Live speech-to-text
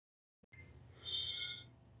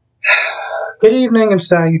Good evening and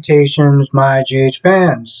salutations, my GH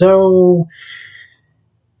fans. So,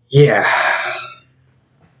 yeah,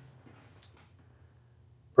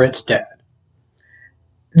 Brit's dead.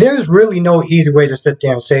 There's really no easy way to sit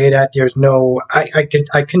there and say that. There's no, I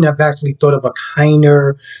couldn't have actually thought of a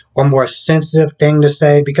kinder or more sensitive thing to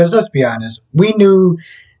say because let's be honest, we knew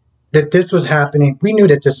that this was happening. We knew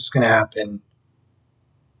that this was going to happen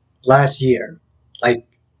last year, like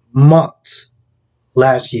months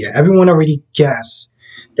last year. Everyone already guessed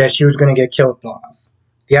that she was going to get killed off.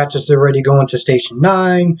 The actress is already going to Station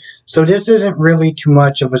 9, so this isn't really too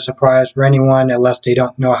much of a surprise for anyone unless they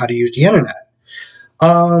don't know how to use the internet.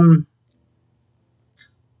 I'm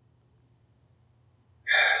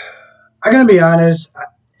gonna be honest,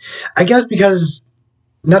 I guess because,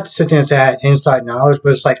 not to sit there and say I had inside knowledge,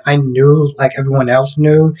 but it's like I knew, like everyone else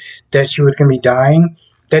knew, that she was gonna be dying,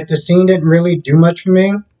 that the scene didn't really do much for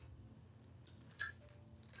me.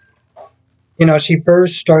 You know, she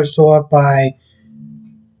first starts off by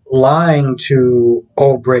lying to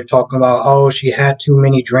old Brit, talking about, oh, she had too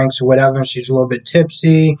many drinks or whatever, and she's a little bit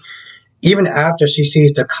tipsy. Even after she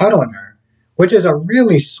sees the cut on her, which is a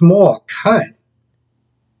really small cut.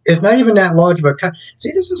 It's not even that large of a cut.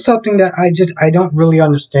 See, this is something that I don't really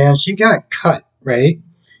understand. She got cut, right?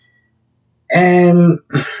 And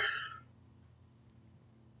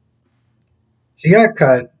she got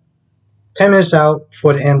cut 10 minutes out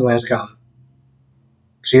before the ambulance come.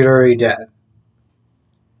 She's already dead.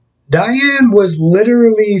 Diane was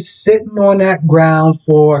literally sitting on that ground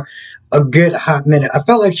for a good hot minute. I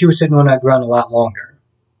felt like she was sitting on that ground a lot longer.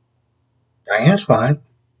 Diane's fine.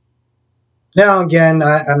 Now, again,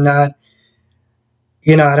 I'm not,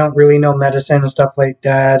 I don't really know medicine and stuff like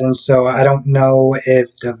that, and so I don't know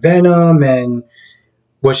if the venom and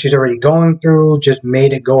what she's already going through just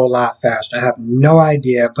made it go a lot faster. I have no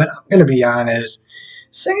idea, but I'm gonna be honest.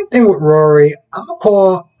 Same thing with Rory. I'm gonna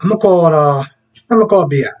call it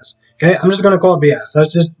BS. Okay, I'm just gonna call it BS.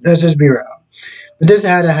 Let's just be real. But this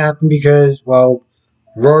had to happen because, well,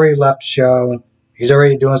 Rory left the show. He's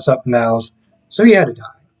already doing something else, so he had to die.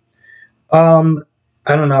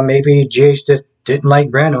 I don't know. Maybe GH just didn't like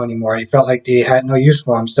Brando anymore. He felt like they had no use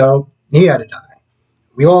for him, so he had to die.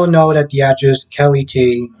 We all know that the actress Kelly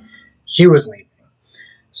T, she was leaving.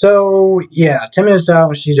 So yeah, 10 minutes out,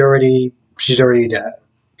 and she's already dead.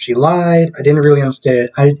 She lied. I didn't really understand.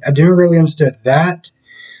 I didn't really understand that.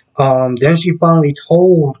 Then she finally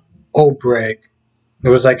told Obrick. It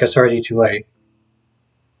was like it's already too late,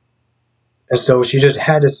 and so she just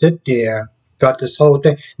had to sit there throughout this whole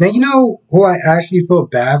thing. Now you know who I actually feel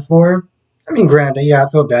bad for. I mean, granted, yeah, I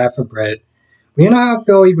feel bad for Brett. But you know how I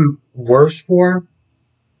feel even worse for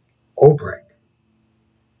Obrick.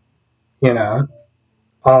 You know,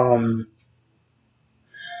 um,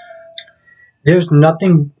 there's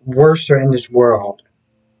nothing worse in this world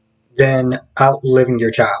than outliving your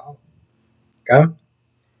child. Okay?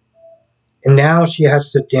 And now she has to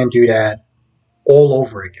sit there and do that all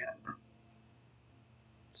over again.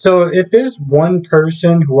 So if there's one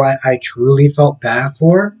person who I truly felt bad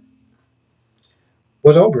for,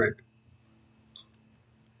 was Obrick.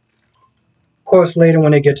 Of course, later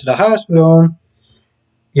when they get to the hospital,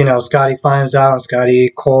 Scotty finds out, and Scotty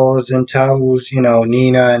calls and tells,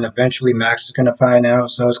 Nina, and eventually Max is going to find out.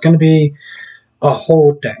 So it's going to be a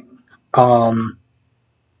whole thing. So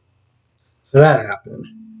that happened.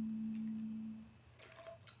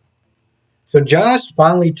 So Josh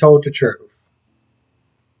finally told the truth.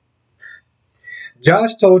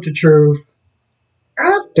 Josh told the truth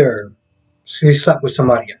after she slept with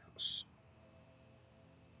somebody else.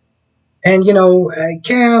 And,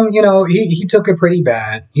 Cam, he took it pretty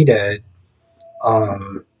bad. He did.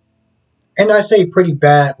 And I say pretty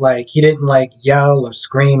bad, like, he didn't, like, yell or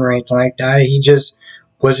scream or anything like that. He just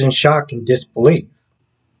was in shock and disbelief.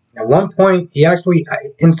 At one point, he actually,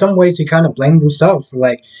 in some ways, he kind of blamed himself for,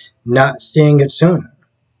 like, not seeing it sooner.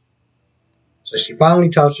 So she finally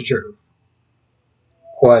tells the truth.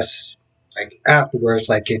 Of course, like, afterwards,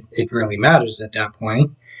 like, it really matters at that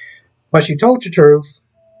point. But she told the truth.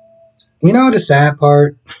 You know the sad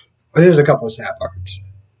part? Well, there's a couple of sad parts.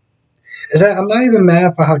 Is that I'm not even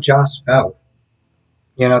mad for how Josh felt.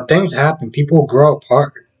 Things happen. People grow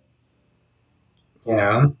apart.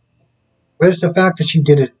 But it's the fact that she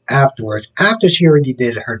did it afterwards, after she already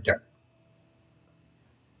did her dirt.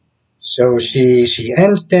 So she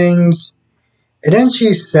ends things, and then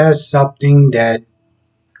she says something that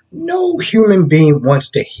no human being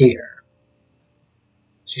wants to hear.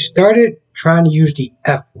 She started trying to use the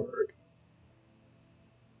F word.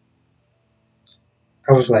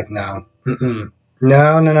 I was like, no.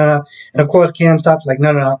 No. And of course, Cam stopped, like,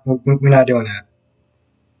 no, we're not doing that.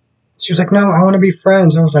 She was like, no, I want to be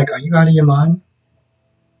friends. I was like, are you out of your mind?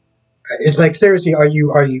 It's like, seriously, are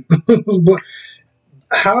you,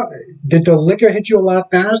 how, did the liquor hit you a lot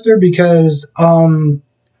faster? Because, on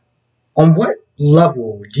what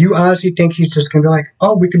level do you honestly think she's just gonna be like,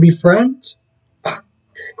 oh, we can be friends? Ah,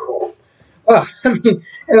 cool. I mean,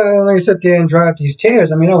 let me sit there and dry up these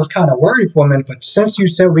tears. I mean, I was kind of worried for a minute, but since you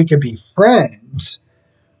said we could be friends,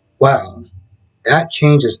 wow, that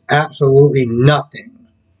changes absolutely nothing.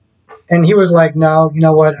 And he was like, no, you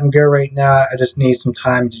know what? I'm good right now. I just need some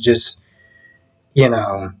time to just, you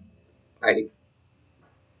know, I,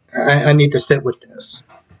 I need to sit with this.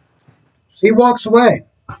 So he walks away.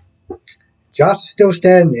 Josh is still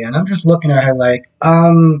standing there, and I'm just looking at her like,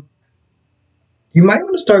 you might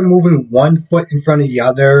want to start moving one foot in front of the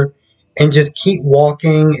other and just keep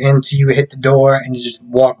walking until you hit the door and you just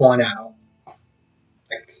walk on out.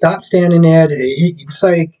 Like, stop standing there. It's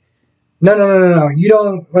like, no, no, no, no, no. You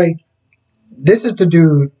don't, like, this is the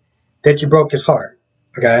dude that you broke his heart,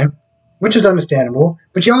 okay? Which is understandable,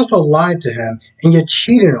 but you also lied to him and you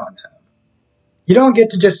cheated on him. You don't get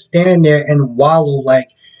to just stand there and wallow like,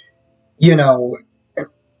 you know,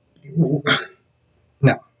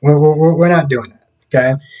 no, we're not doing that,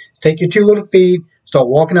 okay? Take your two little feet, start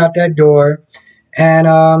walking out that door, and,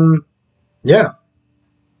 yeah.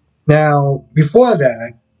 Now, before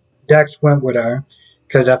that, Dex went with her,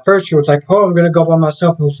 because at first she was like, oh, I'm going to go by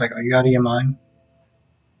myself. I was like, are you out of your mind?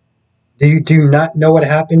 Do you not know what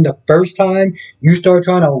happened the first time you start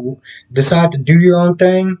trying to decide to do your own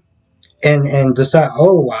thing and decide,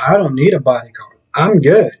 oh, I don't need a bodyguard. I'm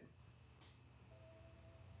good.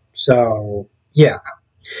 So, yeah.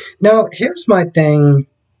 Now, here's my thing,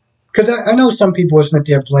 because I know some people are sitting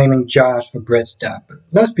there blaming Josh for Britt's death, but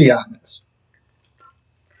let's be honest.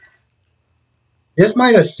 This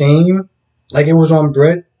might have seemed like it was on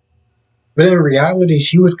Britt, but in reality,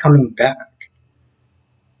 she was coming back.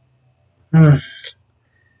 Hmm.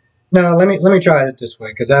 No, let me try it this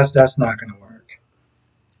way, because that's not going to work.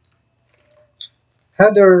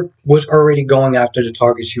 Heather was already going after the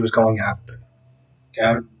target she was going after.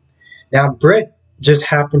 Okay. Now Britt just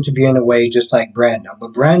happened to be in a way just like Brando,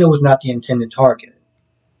 but Brando was not the intended target.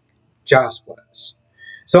 Josh was.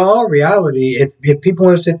 So in all reality, if people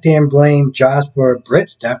want to sit there and blame Josh for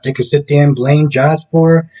Britt's death, they could sit there and blame Josh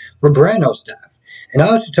for Brando's death. And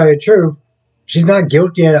honestly, to tell you the truth, she's not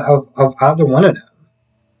guilty of either one of them.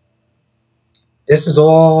 This is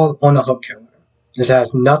all on the hook killer. This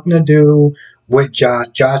has nothing to do with Josh.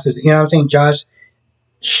 Josh is, you know what I'm saying? Josh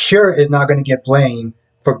sure is not going to get blamed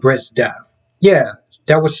for Britt's death. Yeah,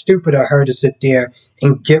 that was stupid of her to sit there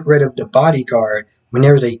and get rid of the bodyguard when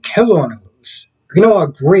there was a killer on the loose. You know, I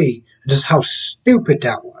agree just how stupid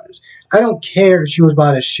that was. I don't care if she was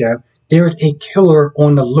by the ship. There's a killer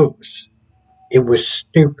on the loose. It was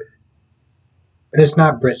stupid. But it's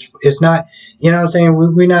not Britt's. It's not, you know what I'm saying?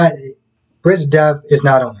 We're not, Britt's death is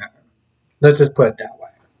not on her. Let's just put it that way.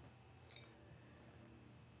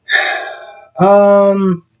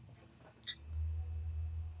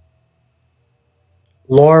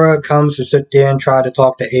 Laura comes to sit there and try to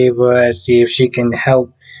talk to Ava and see if she can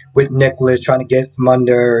help with Nicholas trying to get from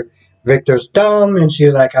under Victor's thumb. And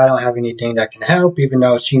she's like, I don't have anything that can help, even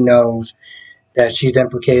though she knows that she's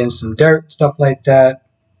implicated in some dirt and stuff like that.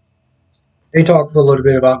 They talk for a little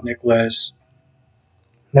bit about Nicholas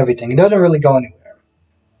and everything. It doesn't really go anywhere.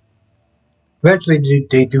 Eventually,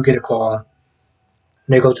 they do get a call. And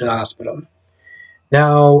they go to the hospital.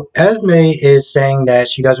 Now, Esme is saying that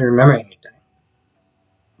she doesn't remember anything.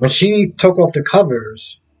 When she took off the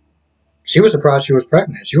covers, she was surprised she was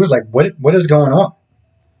pregnant. She was like, what is going on?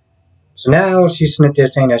 So now she's sitting there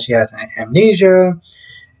saying that she has amnesia.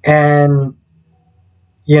 And,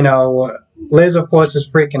 you know, Liz, of course, is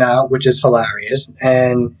freaking out, which is hilarious.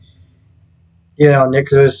 And, you know,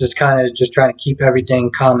 Nicholas is kind of just trying to keep everything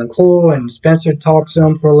calm and cool. And Spencer talks to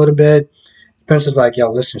him for a little bit. Spencer's like,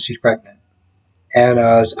 yo, listen, she's pregnant. And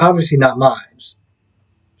it's obviously not mine.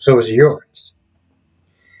 So it's yours.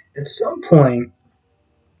 At some point,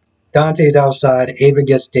 Dante's outside. Ava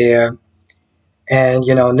gets there. And,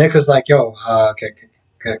 you know, Nick was like, yo, can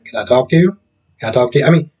I talk to you? Can I talk to you? I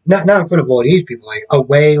mean, not in front of all these people, like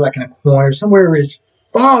away, like in a corner, somewhere where it's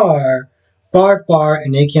far, far, far,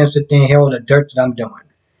 and they can't sit there and hear all the dirt that I'm doing.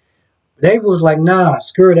 But Ava was like, nah,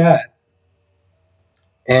 screw that.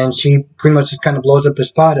 And she pretty much just kind of blows up the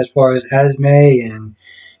spot as far as Esme and,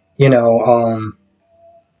 you know,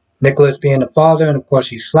 Nicholas being the father. And of course,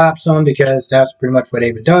 she slaps him because that's pretty much what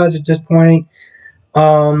Ava does at this point.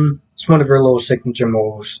 It's one of her little signature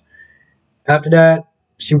moves. After that,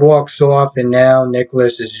 she walks off, and now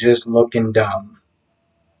Nicholas is just looking dumb.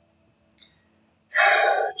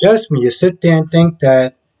 Just when you sit there and think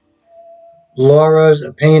that Laura's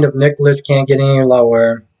opinion of Nicholas can't get any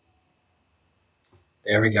lower,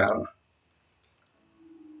 there we go.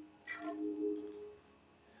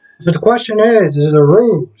 So the question is it a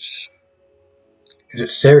ruse? Is it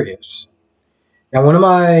serious? Now, one of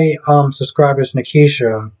my subscribers,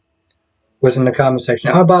 Nikisha, was in the comment section.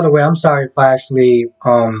 Oh, by the way, I'm sorry if I actually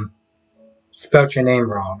spelled your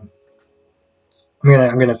name wrong.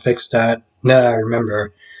 I'm gonna fix that now that I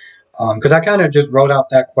remember. Because I kind of just wrote out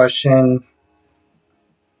that question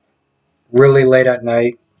really late at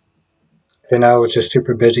night, and I was just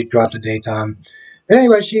super busy throughout the daytime. But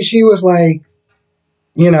anyway, she was like,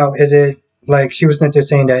 is it like she was into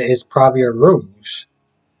saying that it's probably a ruse.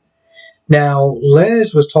 Now,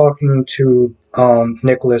 Liz was talking to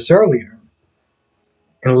Nicholas earlier,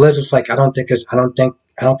 and Liz was like, I don't think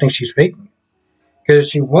she's faking it. Because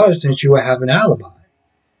if she was, then she would have an alibi.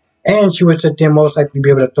 And she would sit there most likely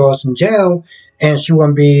be able to throw us in jail, and she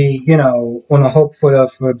wouldn't be, on the hook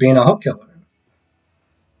for being a hook killer.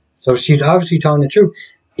 So she's obviously telling the truth.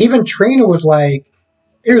 Even Trina was like,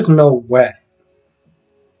 there's no way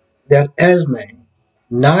that Esme,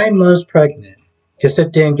 9 months pregnant, can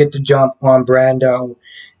sit there and get the jump on Brando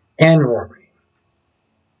and Rory.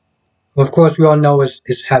 Well, of course, we all know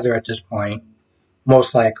it's Heather at this point,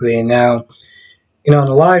 most likely. And now, on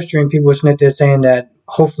the live stream, people were sitting there saying that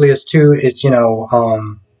hopefully it's two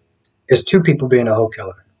people being a hook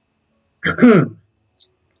killer.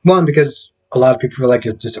 One, because a lot of people feel like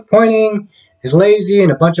it's disappointing, it's lazy,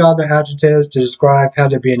 and a bunch of other adjectives to describe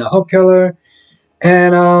Heather being a hook killer.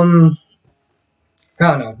 And, I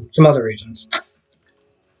don't know, some other reasons.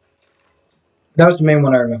 That was the main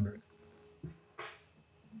one I remember.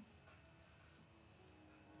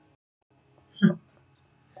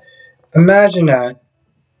 Imagine that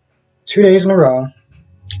 2 days in a row,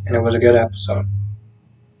 and it was a good episode.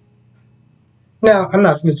 Now, I'm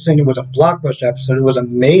not saying it was a blockbuster episode, it was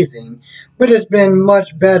amazing, but it's been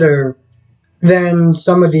much better than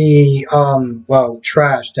some of the,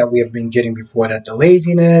 trash that we have been getting before that. The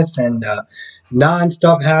laziness and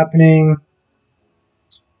non-stuff happening.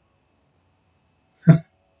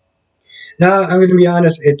 Now, I'm going to be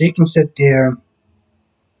honest, if they can sit there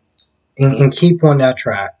and keep on that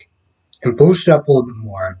track and boost it up a little bit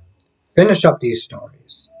more, finish up these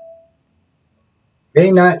stories.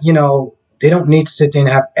 They don't need to sit there and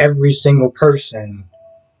have every single person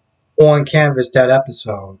on canvas that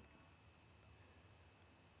episode.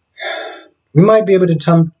 We may be able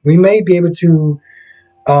to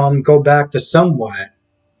go back to somewhat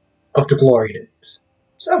of the glory days.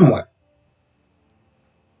 Somewhat.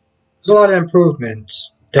 There's a lot of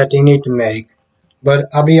improvements that they need to make, but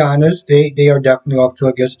I'll be honest, they are definitely off to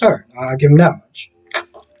a good start. I'll give them that much.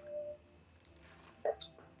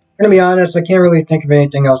 I'm gonna be honest, I can't really think of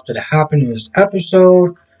anything else that happened in this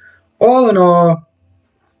episode. All in all,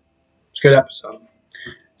 it's a good episode.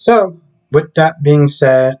 So, with that being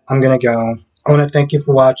said, I'm gonna go. I want to thank you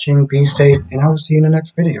for watching, be safe, and I will see you in the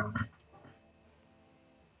next video.